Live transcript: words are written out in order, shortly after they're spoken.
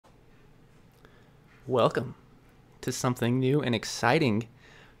Welcome to something new and exciting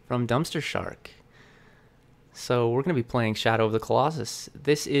from DumpsterShark. So we're going to be playing Shadow of the Colossus.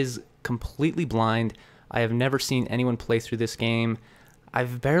 This is completely blind. I have never seen anyone play through this game.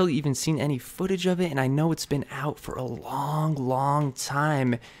 I've barely even seen any footage of it, and I know it's been out for a long, long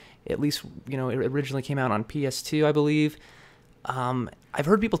time. At least, it originally came out on PS2, I believe. I've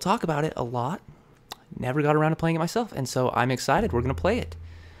heard people talk about it a lot. Never got around to playing it myself, and so I'm excited. We're going to play it.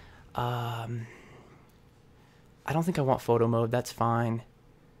 I don't think I want photo mode. That's fine.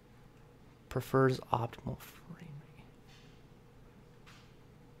 Prefers optimal frame rate.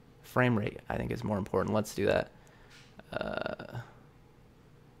 Frame rate, I think, is more important. Let's do that.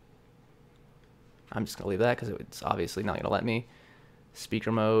 I'm just going to leave that because it's obviously not going to let me.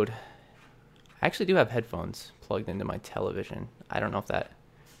 Speaker mode. I actually do have headphones plugged into my television. I don't know if that...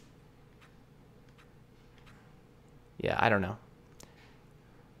 Yeah, I don't know.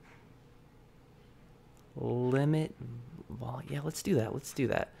 Limit... Well, yeah, let's do that. Let's do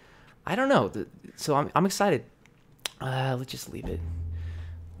that. I don't know. So I'm excited. Let's just leave it.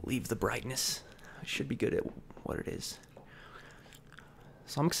 Leave the brightness. I should be good at what it is.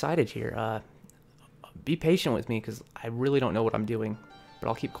 So I'm excited here. Be patient with me because I really don't know what I'm doing, but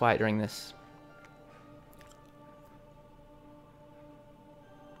I'll keep quiet during this.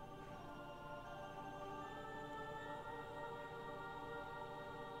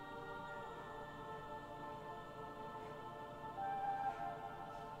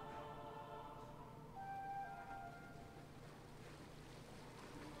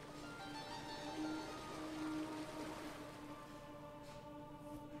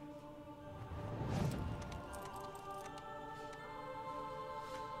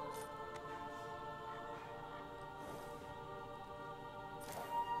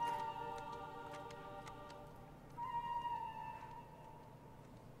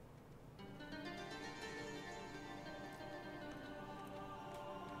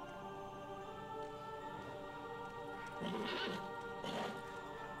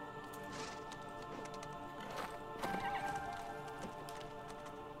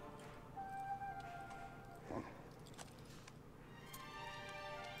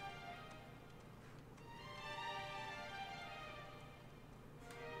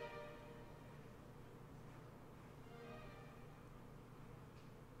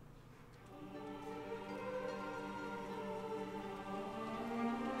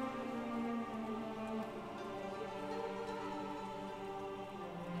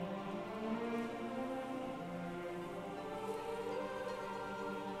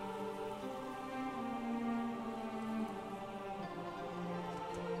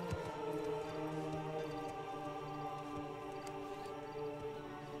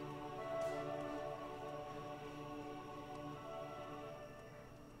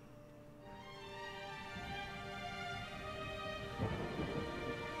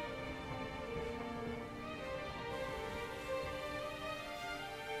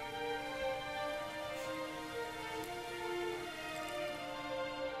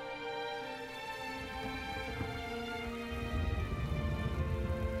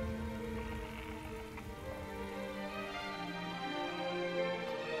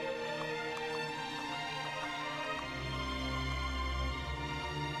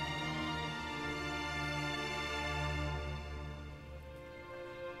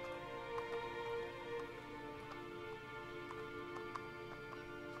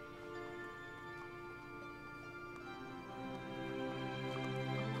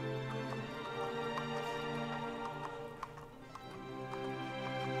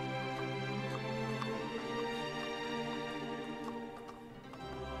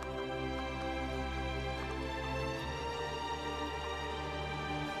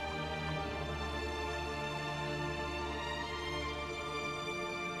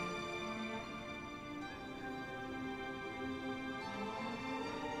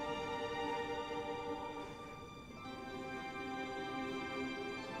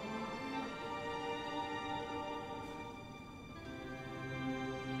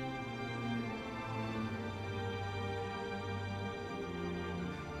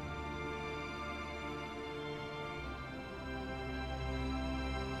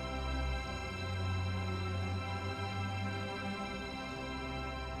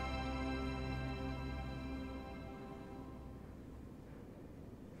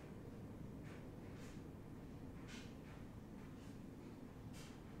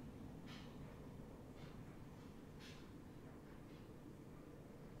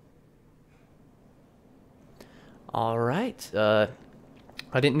 All right. I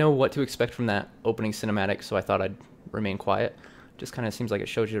didn't know what to expect from that opening cinematic, so I thought I'd remain quiet. Just kind of seems like it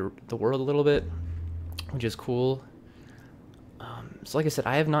shows you the world a little bit. which is cool. So like I said,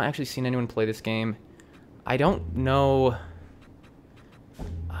 I have not actually seen anyone play this game. I don't know.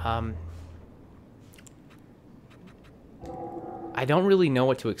 I don't really know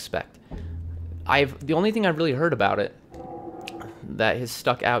what to expect. The only thing I've really heard about it that has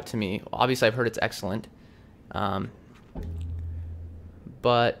stuck out to me. Obviously, I've heard it's excellent,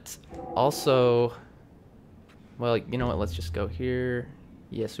 but also, well, you know what? Let's just go here.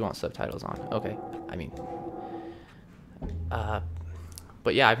 Yes, we want subtitles on. Okay, I mean,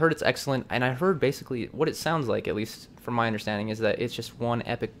 but yeah, I've heard it's excellent, and I've heard basically what it sounds like, at least from my understanding, is that it's just one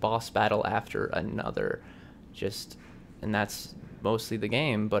epic boss battle after another, and that's mostly the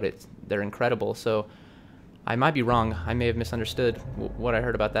game, but they're incredible. So I might be wrong. I may have misunderstood what I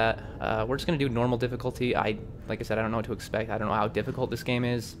heard about that. We're just gonna do normal difficulty. Like I said, I don't know what to expect. I don't know how difficult this game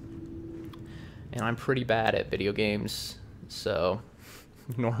is, and I'm pretty bad at video games, so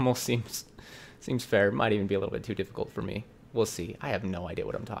normal seems fair. It might even be a little bit too difficult for me. We'll see. I have no idea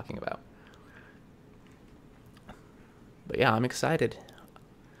what I'm talking about. But yeah, I'm excited.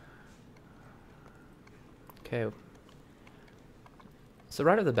 Okay. So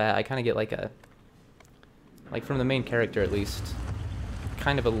right off the bat, I kind of get like from the main character at least,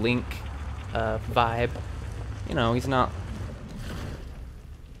 kind of a Link vibe. You know, he's not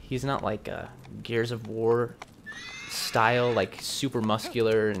like a Gears of War style, like super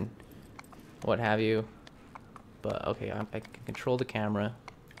muscular and what have you. But okay, I can control the camera,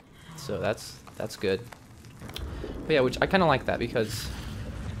 so that's good. But yeah, which I kind of like that, because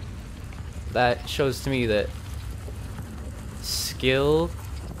that shows to me that skill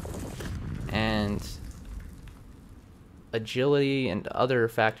and agility and other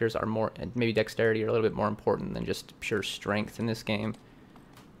factors are more, and maybe dexterity are a little bit more important than just pure strength in this game.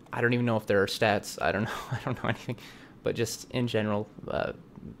 I don't even know if there are stats. I don't know. I don't know anything, but just in general,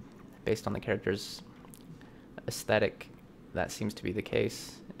 based on the character's aesthetic, that seems to be the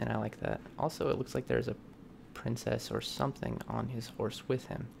case, and I like that. Also, it looks like there's a princess or something on his horse with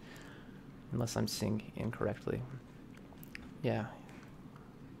him, unless I'm seeing incorrectly. Yeah,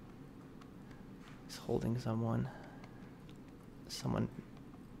 he's holding someone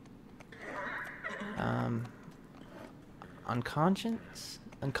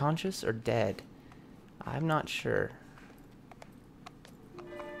unconscious or dead. I'm not sure.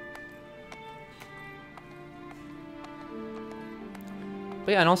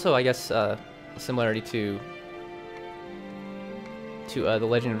 But yeah, and also I guess a similarity to the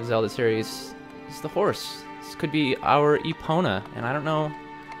Legend of Zelda series is the horse. This could be our Epona, and I don't know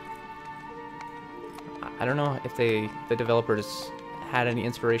if the developers had any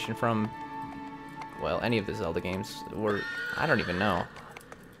inspiration from, well, any of the Zelda games, or I don't even know.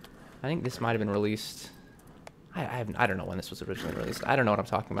 I think this might have been released. I don't know when this was originally released. I don't know what I'm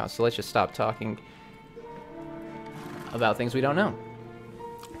talking about. So let's just stop talking about things we don't know.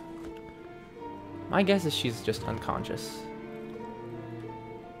 My guess is she's just unconscious.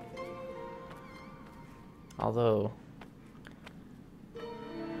 Although,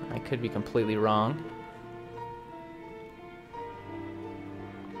 I could be completely wrong.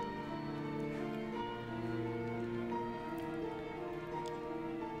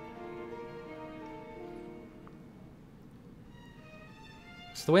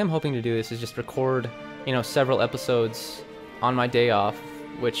 So the way I'm hoping to do this is just record, several episodes on my day off,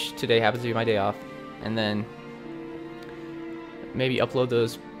 which today happens to be my day off, and then maybe upload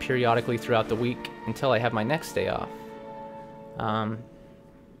those periodically throughout the week until I have my next day off. So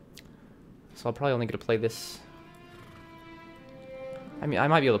I'll probably only get to play this. I mean, I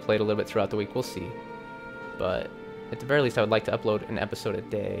might be able to play it a little bit throughout the week, we'll see. But at the very least, I would like to upload an episode a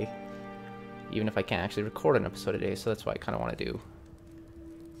day, even if I can't actually record an episode a day, so that's why I kind of want to do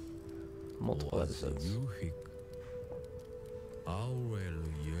multiple episodes.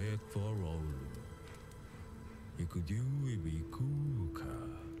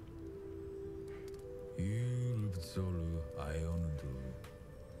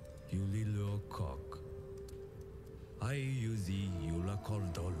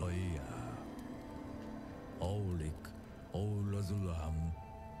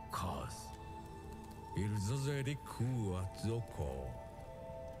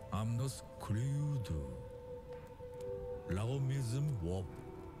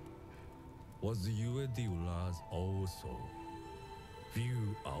 Was you the last also?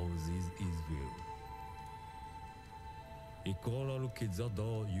 View houses is view. Ikola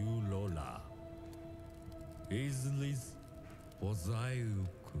kizado you lola. Islis was I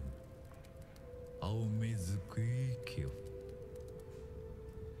ku. Au mizukikyo.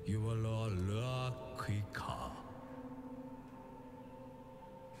 You are la kwika.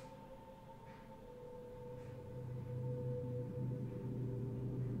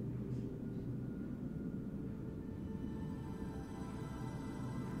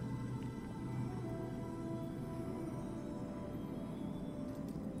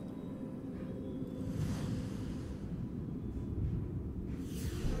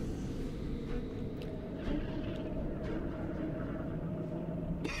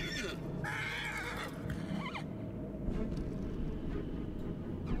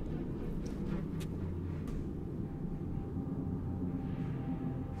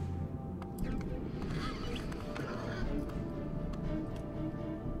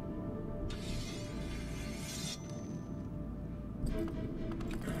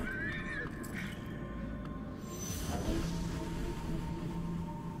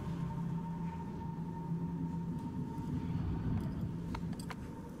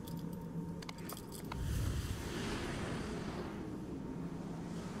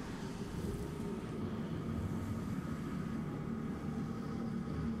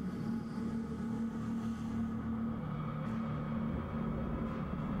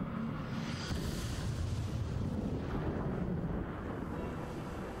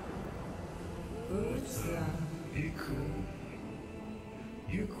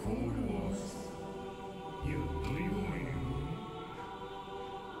 You called us. You believe you.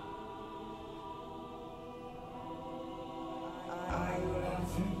 I will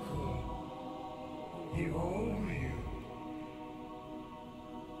think you own you.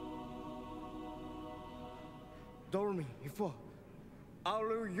 Dormi, ifo.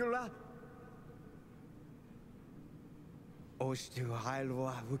 Alu yula. Ostu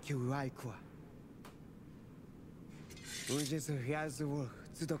hailwa wuki waikwa. Ujisu hiazu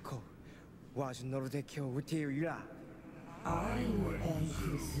tsudoko. Was nordekyo wuti yula. I will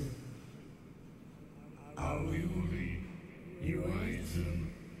answer you. I will leave you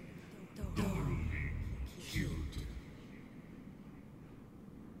item. Dormi, cute.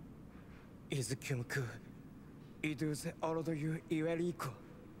 Izukyumku. Iduse orodo yu iweriko.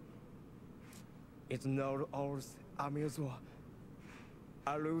 It's not ours amusement.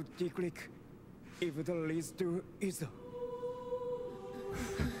 Alu tiklik. If the leads to iso.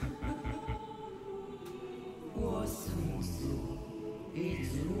 我从此一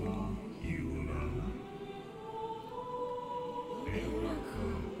直往游览，留了颗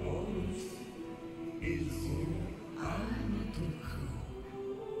宝石，一直爱你的口，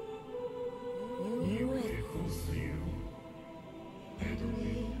因为可是有，爱的你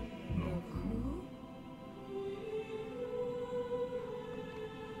那口。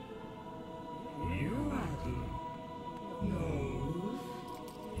You are the no,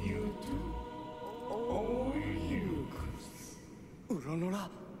 you do. Oh, you curse. Uronora.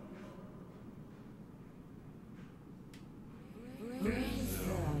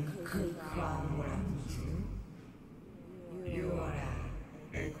 Ransom could come around you. You are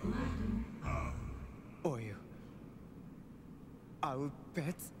a good Oyu. I'll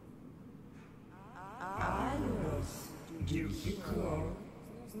bet. I was difficult.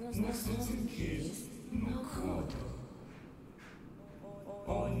 No something kiss, no cold.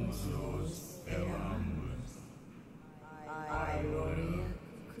 On those around us. I worry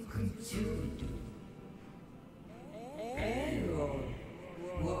could Arrow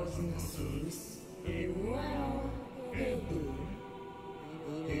was no use. It well, it do.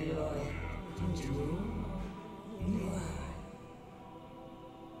 It all do. No.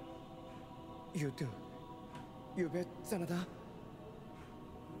 You do. You bet, Sanada.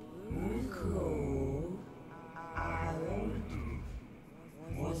 Cool. I won't do.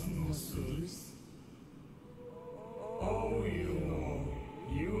 Was no use. Oh, you know,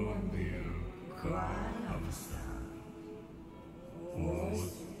 you and Bill cry upside. Was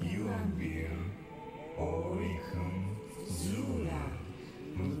you and Bill, Oricum, Zula,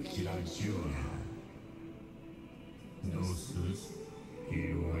 Mukila Jura. No sus,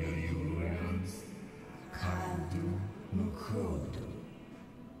 you are your hands, can do no code.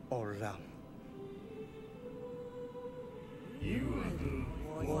 Oram. You and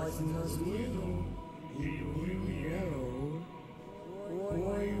the was no widow. You will yellow.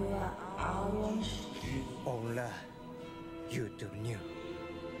 Or you are our shit. Ola. You do new.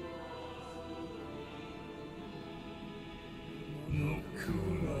 No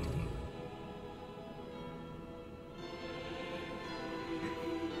cooler.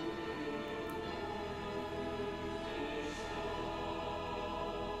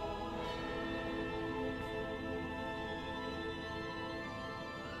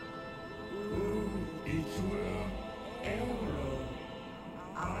 It will arrow.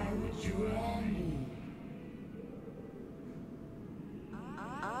 I would you and me.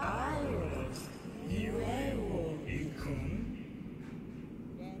 I was you arrow. It come.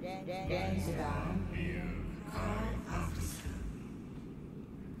 Dance down here. Cry after.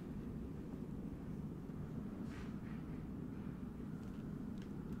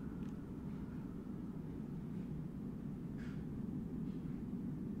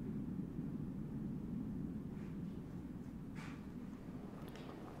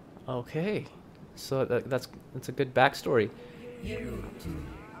 Okay, so that's a good backstory. You too.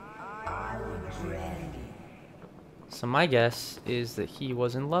 I would drag you. So my guess is that he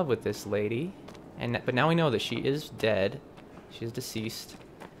was in love with this lady, but now we know that she is dead. She is deceased.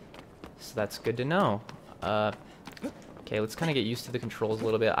 So that's good to know. Okay, let's kind of get used to the controls a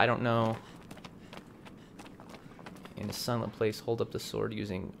little bit. I don't know. In a sunlit place, hold up the sword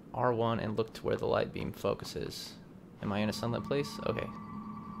using R1 and look to where the light beam focuses. Am I in a sunlit place? Okay.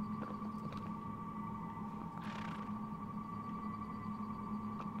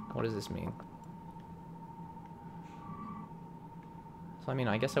 What does this mean? So I mean,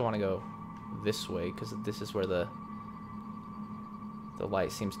 I guess I want to go this way because this is where the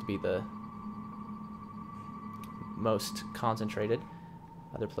light seems to be the most concentrated.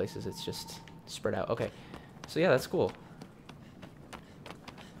 Other places it's just Spread out. Okay. So yeah, that's cool.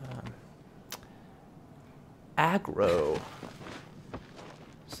 Aggro.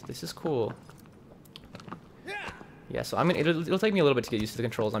 So this is cool. Yeah, so it'll take me a little bit to get used to the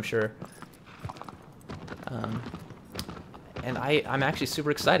controls, I'm sure. And I'm actually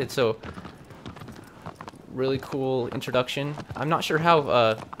super excited. So really cool introduction. I'm not sure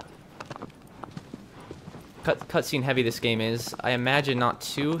how cutscene heavy this game is. I imagine not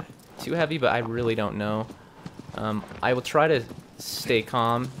too heavy, but I really don't know. I will try to stay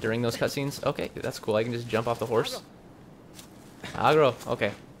calm during those cutscenes. Okay, that's cool. I can just jump off the horse. Aggro.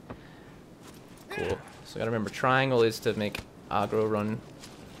 Okay. Cool. So I gotta remember, triangle is to make aggro run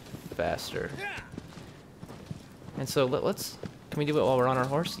faster. And so can we do it while we're on our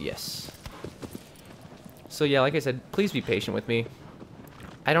horse? Yes. So yeah, like I said, please be patient with me.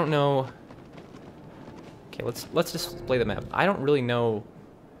 I don't know. Okay, let's just play the map. I don't really know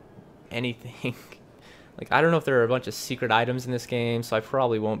anything. Like, I don't know if there are a bunch of secret items in this game, so I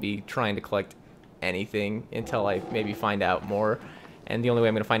probably won't be trying to collect anything until I maybe find out more. And the only way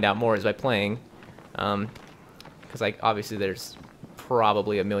I'm going to find out more is by playing. Because, like, obviously there's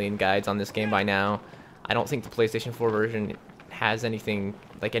probably a million guides on this game by now. I don't think the PlayStation 4 version has anything,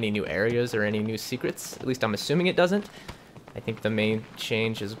 like any new areas or any new secrets. At least I'm assuming it doesn't. I think the main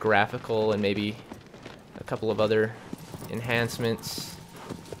change is graphical and maybe a couple of other enhancements.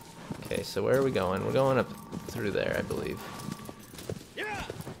 Okay, so where are we going? We're going up through there, I believe.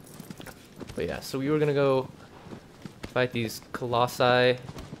 But yeah, so we were gonna go fight these colossi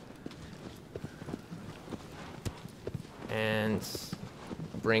and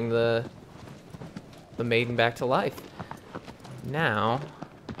bring the maiden back to life. Now,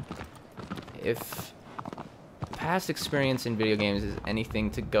 if past experience in video games is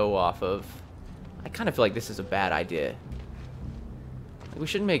anything to go off of, I kind of feel like this is a bad idea. We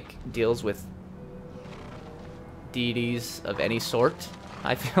shouldn't make deals with deities of any sort,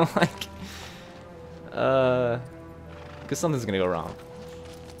 I feel like. Because something's gonna go wrong.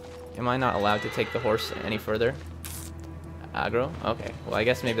 Am I not allowed to take the horse any further? Aggro? Okay. Well, I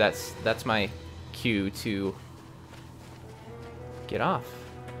guess maybe that's my cue to get off.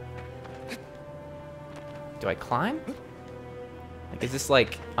 Do I climb? Like, is this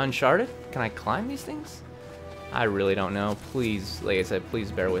like Uncharted? Can I climb these things? I really don't know. Please, like I said,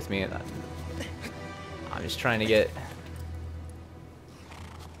 please bear with me. I'm just trying to get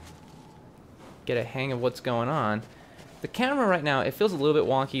a hang of what's going on. The camera right now, it feels a little bit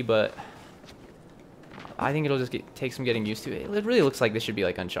wonky, but I think it'll just take some getting used to. It really looks like this should be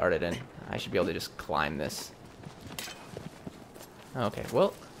like Uncharted, and I should be able to just climb this. Okay,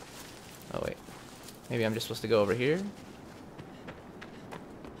 well. Oh, wait. Maybe I'm just supposed to go over here.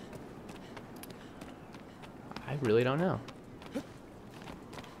 I really don't know.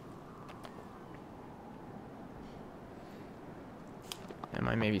 Am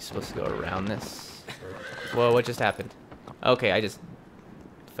I maybe supposed to go around this? Whoa, what just happened? Okay, I just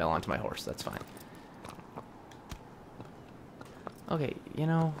fell onto my horse. That's fine. Okay, you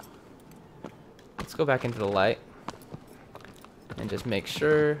know, let's go back into the light and just make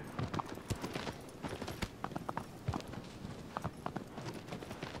sure.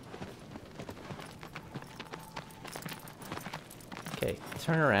 Okay,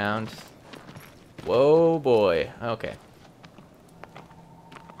 turn around. Whoa, boy. Okay.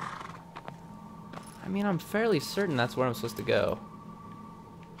 I mean, I'm fairly certain that's where I'm supposed to go.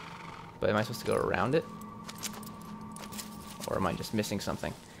 But am I supposed to go around it? Or am I just missing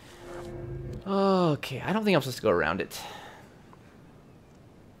something? Okay, I don't think I'm supposed to go around it.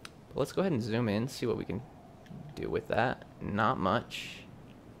 But let's go ahead and zoom in, see what we can do with that. Not much.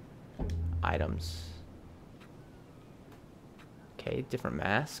 Items. Okay, different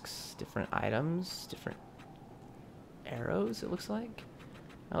masks, different items, different arrows, it looks like.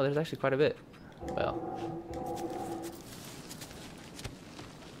 Oh, there's actually quite a bit. Well.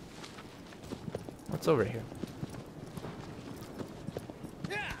 What's over here?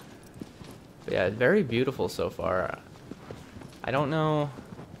 But yeah, very beautiful so far. I don't know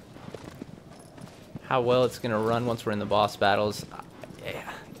how well it's going to run once we're in the boss battles.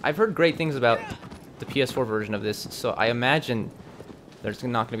 I've heard great things about the PS4 version of this, so I imagine there's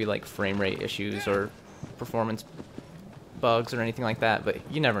not going to be like frame rate issues or performance bugs or anything like that, but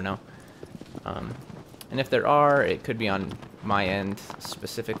you never know. And if there are, it could be on my end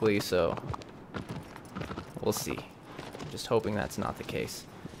specifically, so we'll see. I'm just hoping that's not the case.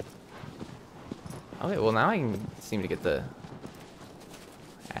 Okay, well now I can seem to get the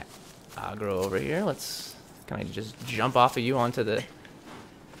aggro over here. Can I just jump off of you onto the...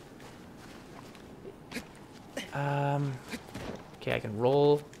 Okay, I can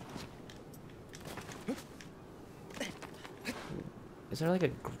roll. there like a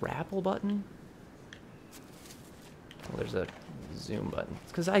grapple button? Well, there's a zoom button.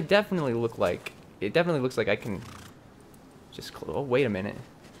 Because it definitely looks like I can just oh, wait a minute.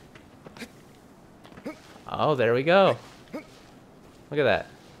 Oh, there we go. Look at that.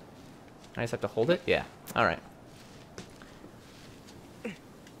 I just have to hold it? Yeah. Alright.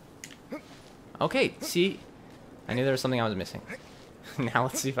 Okay, see? I knew there was something I was missing. Now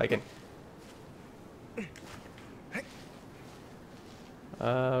let's see if I can...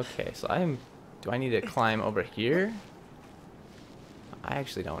 Okay, so do I need to climb over here? I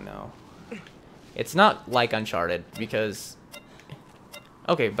actually don't know. It's not like Uncharted, because...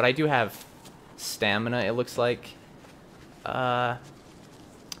 Okay, but I do have stamina, it looks like. I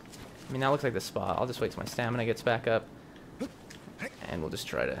mean, that looks like the spot. I'll just wait till my stamina gets back up. And we'll just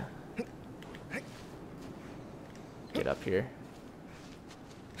try to get up here.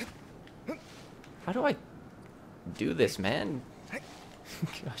 How do I do this, man?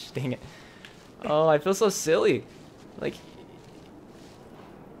 Gosh, dang it. Oh, I feel so silly. Like,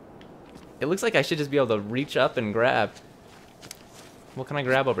 it looks like I should just be able to reach up and grab. What can I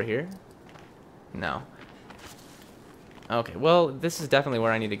grab over here? No. Okay, well, this is definitely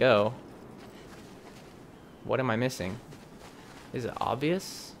where I need to go. What am I missing? Is it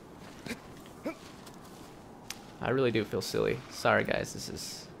obvious? I really do feel silly. Sorry, guys, this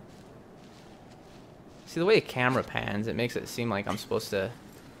is... See, the way the camera pans, it makes it seem like I'm supposed to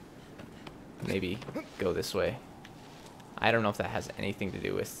maybe go this way. I don't know if that has anything to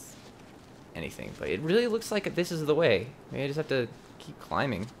do with anything, but it really looks like this is the way. Maybe I just have to keep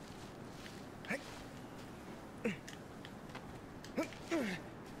climbing.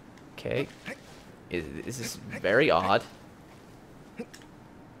 Okay. Is this very odd?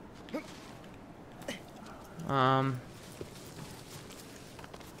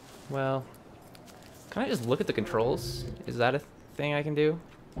 Well, can I just look at the controls? Is that a thing I can do?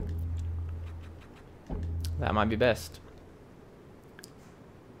 That might be best.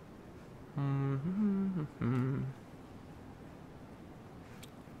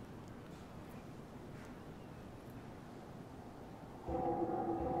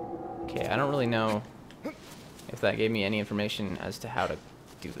 Okay, I don't really know if that gave me any information as to how to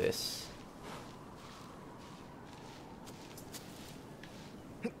do this.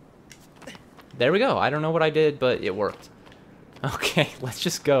 There we go. I don't know what I did, but it worked. Okay, let's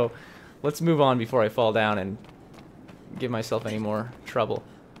just go. Let's move on before I fall down and give myself any more trouble.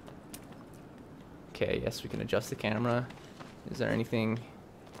 Okay, yes, we can adjust the camera. Is there anything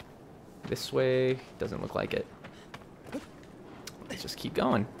this way? Doesn't look like it. Let's just keep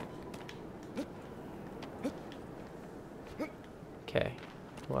going. Okay,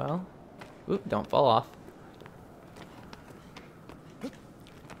 well, oop, don't fall off.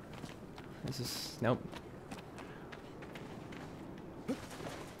 This is, nope.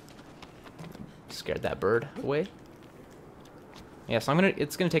 Scared that bird away. Yeah, so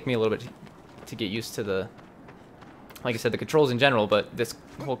it's gonna take me a little bit to get used to the, like I said, the controls in general, but this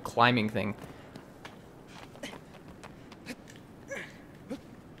whole climbing thing.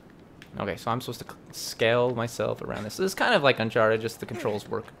 Okay, so I'm supposed to scale myself around this. So this is kind of like Uncharted, just the controls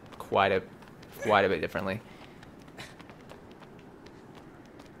work quite a bit differently.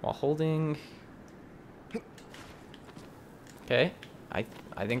 While holding... Okay, I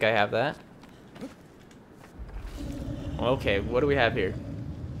think I have that. Okay, what do we have here?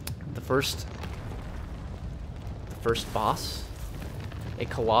 The first boss? A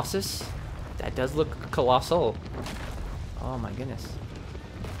Colossus? That does look colossal. Oh my goodness.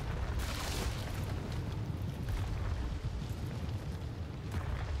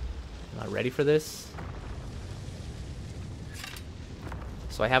 Am I ready for this?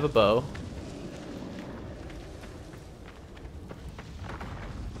 So I have a bow.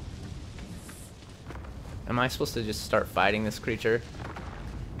 Am I supposed to just start fighting this creature?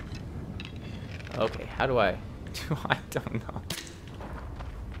 Okay, how do I... I don't know.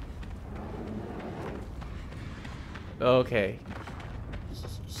 Okay.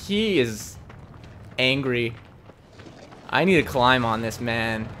 He is angry. I need to climb on this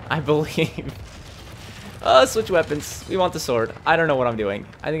man. I believe. Switch weapons. We want the sword. I don't know what I'm doing.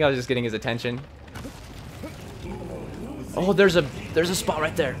 I think I was just getting his attention. Oh, there's a spot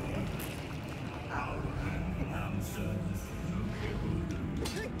right there.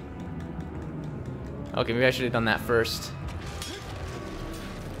 Okay, maybe I should have done that first.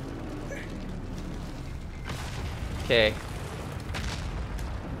 Okay.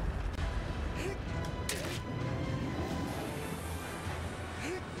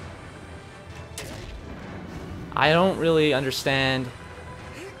 I don't really understand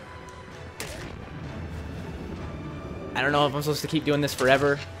I don't know if I'm supposed to keep doing this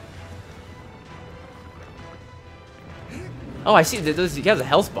forever. Oh, I see. He has a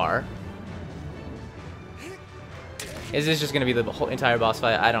health bar. Is this just gonna be the whole entire boss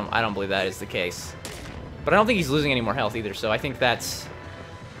fight? I don't believe that is the case. But I don't think he's losing any more health either. So I think that's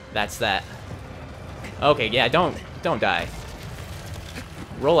that. Okay, yeah. Don't die.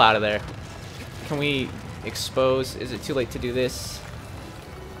 Roll out of there. Can we expose? Is it too late to do this?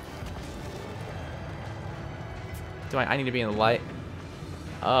 I need to be in the light.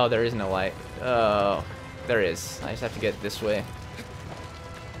 Oh, there is no light. Oh, there is. I just have to get this way.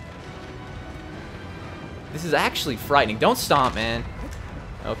 This is actually frightening. Don't stomp, man.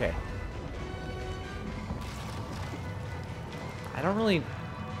 Okay. I don't really...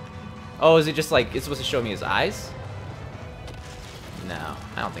 Oh, is it just like, it's supposed to show me his eyes? No,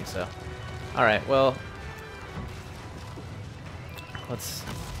 I don't think so. Alright, well... Let's...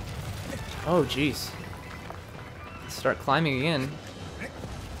 Oh, jeez. Start climbing again.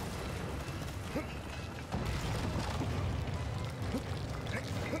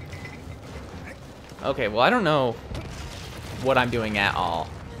 Okay, well, I don't know what I'm doing at all.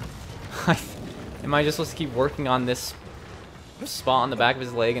 Am I just supposed to keep working on this spot on the back of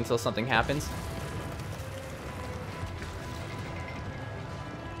his leg until something happens?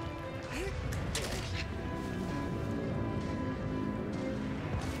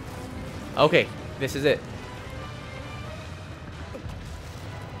 Okay, this is it.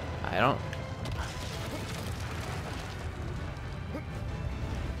 I don't...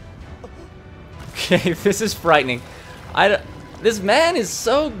 Okay, this is frightening. This man is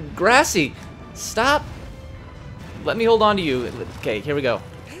so grassy. Stop. Let me hold on to you. Okay, here we go.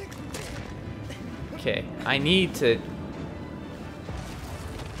 Okay, I need to...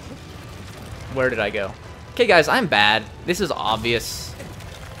 Where did I go? Okay, guys, I'm bad. This is obvious.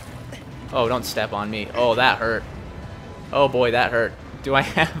 Oh, don't step on me. Oh, that hurt. Oh, boy, that hurt. Do I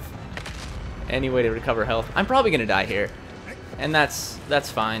have any way to recover health? I'm probably gonna die here. And that's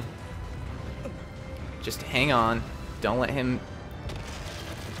fine. Just hang on. Don't let him...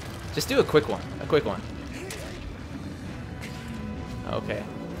 Just do a quick one. A quick one. Okay.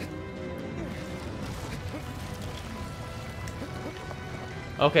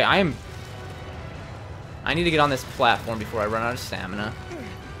 Okay, I need to get on this platform before I run out of stamina.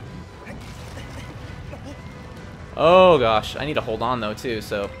 Oh gosh, I need to hold on though too,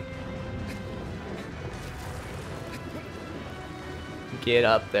 so... Get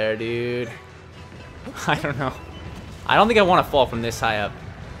up there, dude. I don't know. I don't think I want to fall from this high up.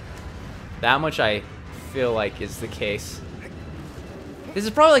 That much I feel like is the case. This is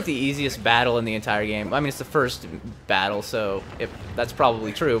probably like the easiest battle in the entire game. I mean, it's the first battle, so that's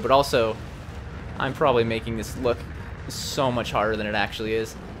probably true, but also I'm probably making this look so much harder than it actually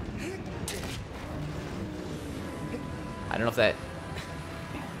is. I don't know if that...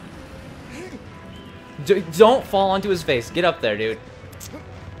 Don't fall onto his face. Get up there, dude.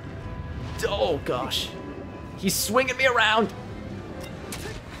 Oh, gosh. He's swinging me around.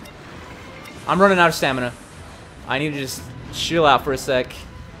 I'm running out of stamina. I need to just chill out for a sec.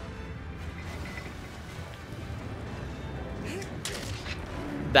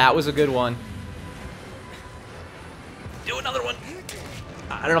 That was a good one. Do another one.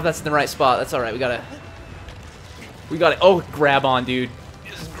 I don't know if that's in the right spot. That's alright. We gotta... Oh, grab on, dude.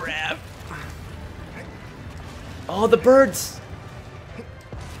 Just grab. Oh, the birds.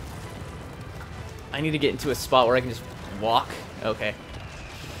 I need to get into a spot where I can just walk. Okay.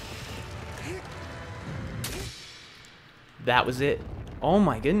 That was it. Oh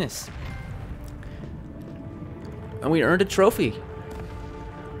my goodness. And we earned a trophy.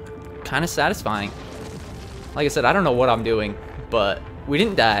 Kind of satisfying. Like I said, I don't know what I'm doing, but we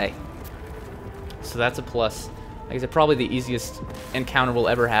didn't die. So that's a plus. Like I said, probably the easiest encounter we'll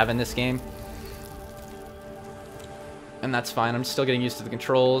ever have in this game. And that's fine. I'm still getting used to the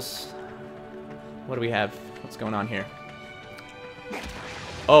controls. What do we have? What's going on here?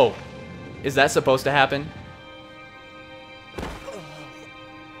 Oh, is that supposed to happen?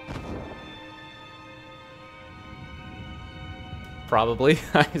 Probably,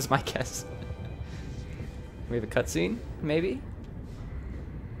 is my guess. We have a cutscene, maybe?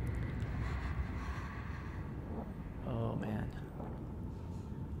 Oh, man.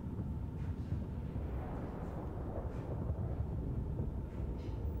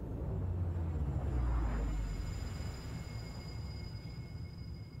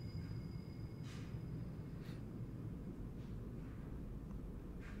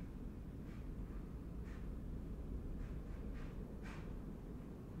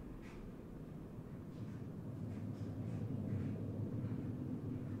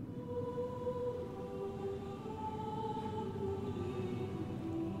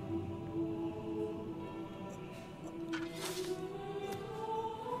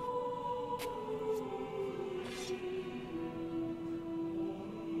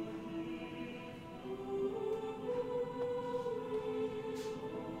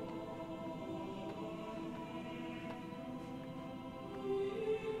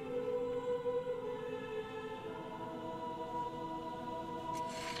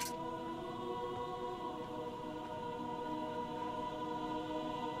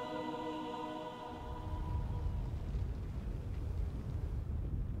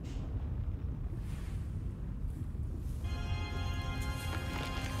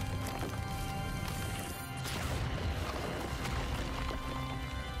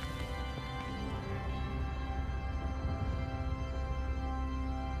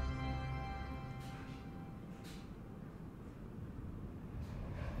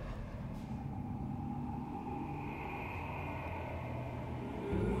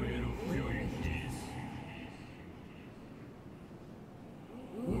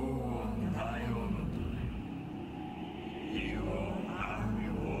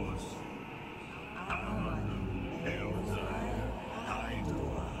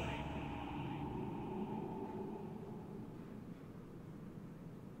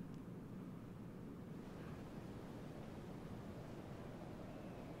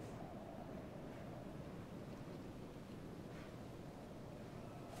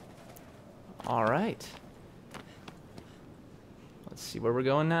 All right. Let's see where we're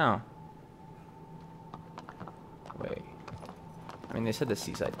going now. Wait. I mean, they said the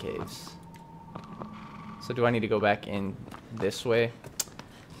seaside caves. So do I need to go back in this way?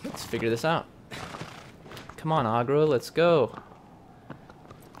 Let's figure this out. Come on, Agro, let's go.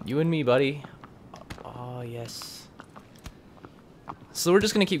 You and me, buddy. Oh, yes. So we're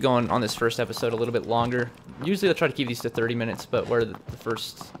just going to keep going on this first episode a little bit longer. Usually I'll try to keep these to 30 minutes, but where the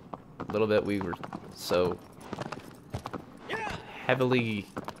first little bit we were so heavily,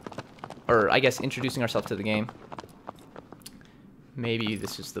 or I guess introducing ourselves to the game, maybe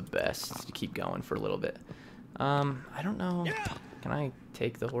this is the best to keep going for a little bit. I don't know. Can I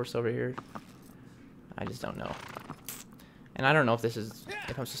take the horse over here? I just don't know. And I don't know if this is,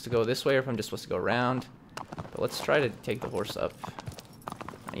 if I'm supposed to go this way or if I'm just supposed to go around. But let's try to take the horse up.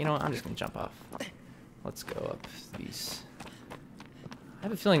 You know what? I'm just going to jump off. Let's go up these. I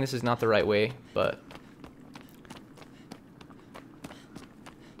have a feeling this is not the right way, but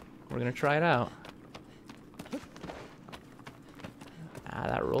we're going to try it out. Ah,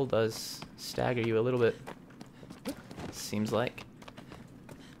 that roll does stagger you a little bit. Seems like.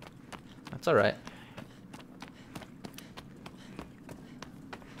 That's alright.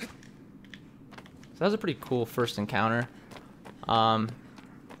 So that was a pretty cool first encounter. I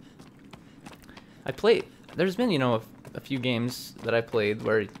played, there's been, you know, a few games that I played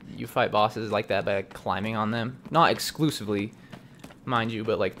where you fight bosses like that by like, climbing on them. Not exclusively, mind you,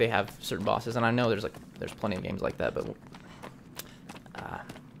 but like they have certain bosses, and I know there's plenty of games like that, but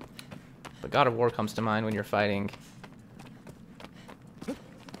God of War comes to mind when you're fighting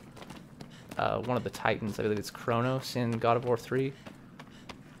one of the Titans. I believe it's Kronos in God of War 3.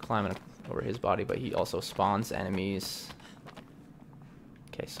 Climbing over his body, but he also spawns enemies.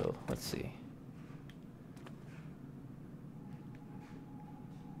 Okay, so let's see.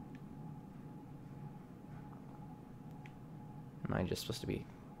 Am I just supposed to be?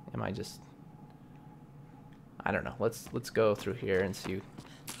 Am I just? I don't know. Let's go through here and see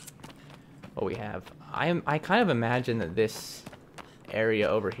what we have. I kind of imagine that this area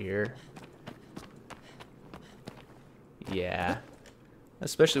over here, yeah,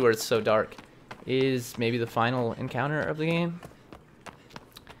 especially where it's so dark, is maybe the final encounter of the game.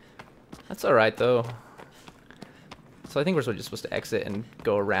 That's all right though. So I think we're just supposed to exit and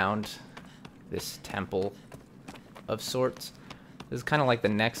go around this temple of sorts. This is kind of like the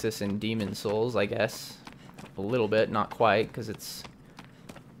Nexus in Demon Souls, I guess. A little bit, not quite, because it's,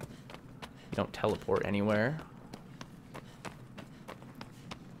 you don't teleport anywhere.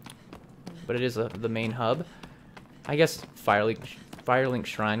 But it is the main hub. I guess Firelink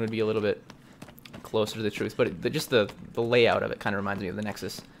Shrine would be a little bit closer to the truth, but just the layout of it kind of reminds me of the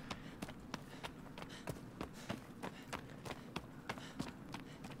Nexus.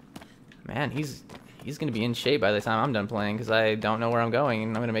 Man, he's going to be in shape by the time I'm done playing, because I don't know where I'm going,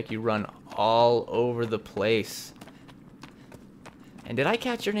 and I'm going to make you run all over the place. And did I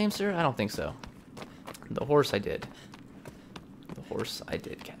catch your name, sir? I don't think so. The horse I did. The horse I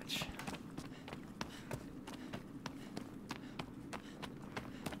did catch.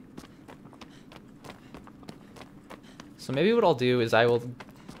 So maybe what I'll do is I will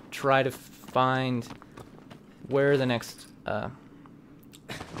try to find where the next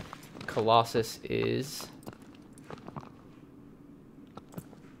Colossus is.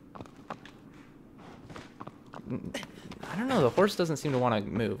 I don't know, the horse doesn't seem to want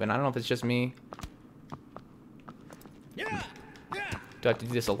to move, and I don't know if it's just me. Do I have to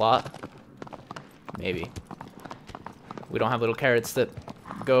do this a lot? Maybe. We don't have little carrots that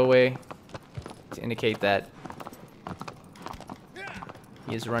go away to indicate that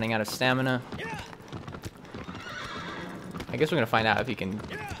he is running out of stamina. I guess we're gonna find out if he can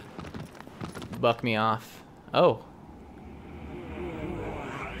buck me off. Oh.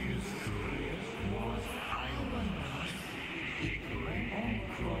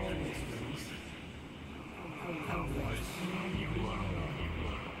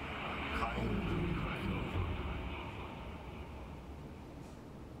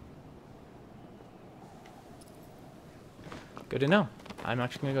 Good to know. I'm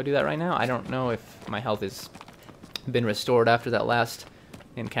actually gonna go do that right now. I don't know if my health has been restored after that last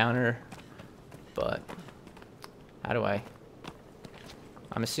encounter, but how do I?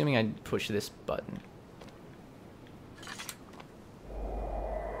 I'm assuming I push this button.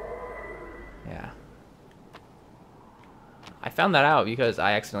 Yeah. I found that out because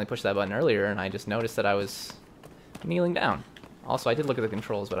I accidentally pushed that button earlier, and I just noticed that I was kneeling down. Also, I did look at the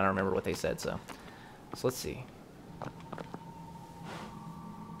controls, but I don't remember what they said, so let's see.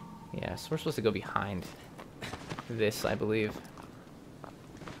 Yeah, so we're supposed to go behind this, I believe.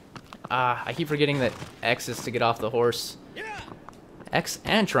 I keep forgetting that X is to get off the horse. X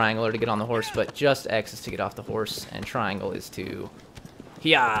and triangle are to get on the horse, but just X is to get off the horse, and triangle is to...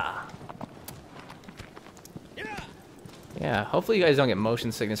 Hiya! Yeah, hopefully you guys don't get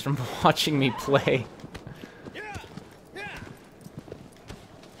motion sickness from watching me play.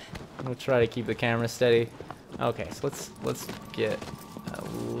 We'll try to keep the camera steady. Okay, so let's get a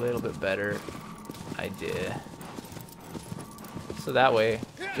little bit better idea. So that way,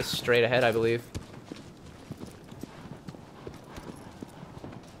 just straight ahead, I believe.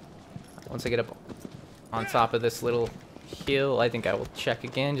 Once I get up on top of this little hill, I think I will check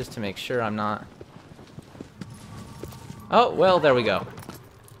again just to make sure I'm not... Oh, well, there we go.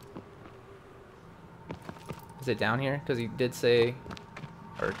 Is it down here? Because he did say,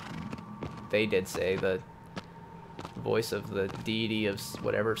 or they did say, the voice of the deity of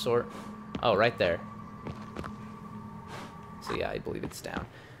whatever sort. Oh, right there. So yeah, I believe it's down.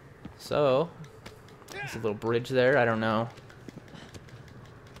 So, there's a little bridge there. I don't know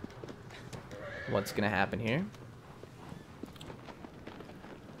what's gonna happen here.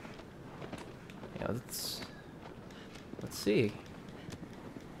 Yeah, let's see.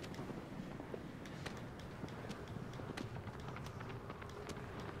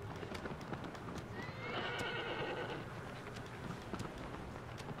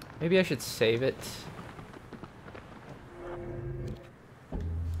 Maybe I should save it.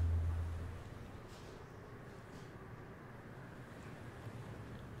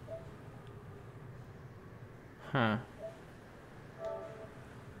 Huh.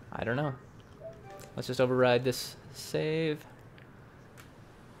 I don't know. Let's just override this save.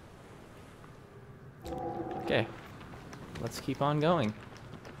 Okay. Let's keep on going.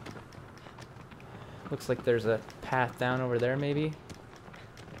 Looks like there's a path down over there, maybe.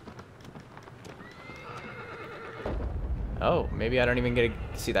 Oh, maybe I don't even get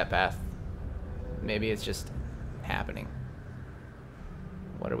to see that path. Maybe it's just happening.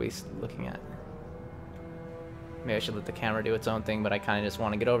 What are we looking at? Maybe I should let the camera do its own thing, but I kind of just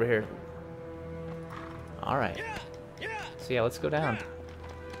want to get over here. Alright. So yeah, let's go down.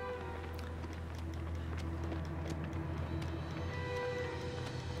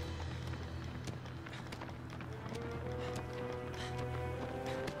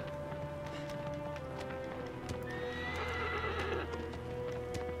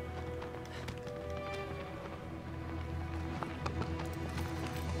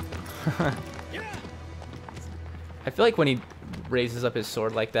 I feel like when he raises up his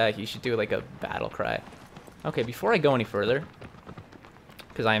sword like that, he should do like a battle cry. Okay, before I go any further,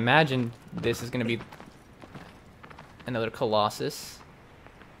 because I imagine this is going to be another Colossus,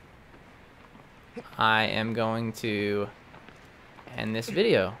 I am going to end this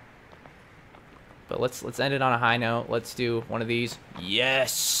video. But let's end it on a high note. Let's do one of these.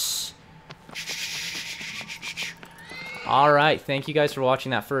 Yes! Alright, thank you guys for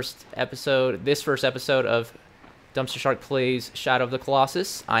watching that first episode, this first episode of DumpsterShark Plays Shadow of the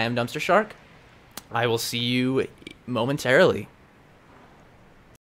Colossus. I am DumpsterShark. I will see you momentarily.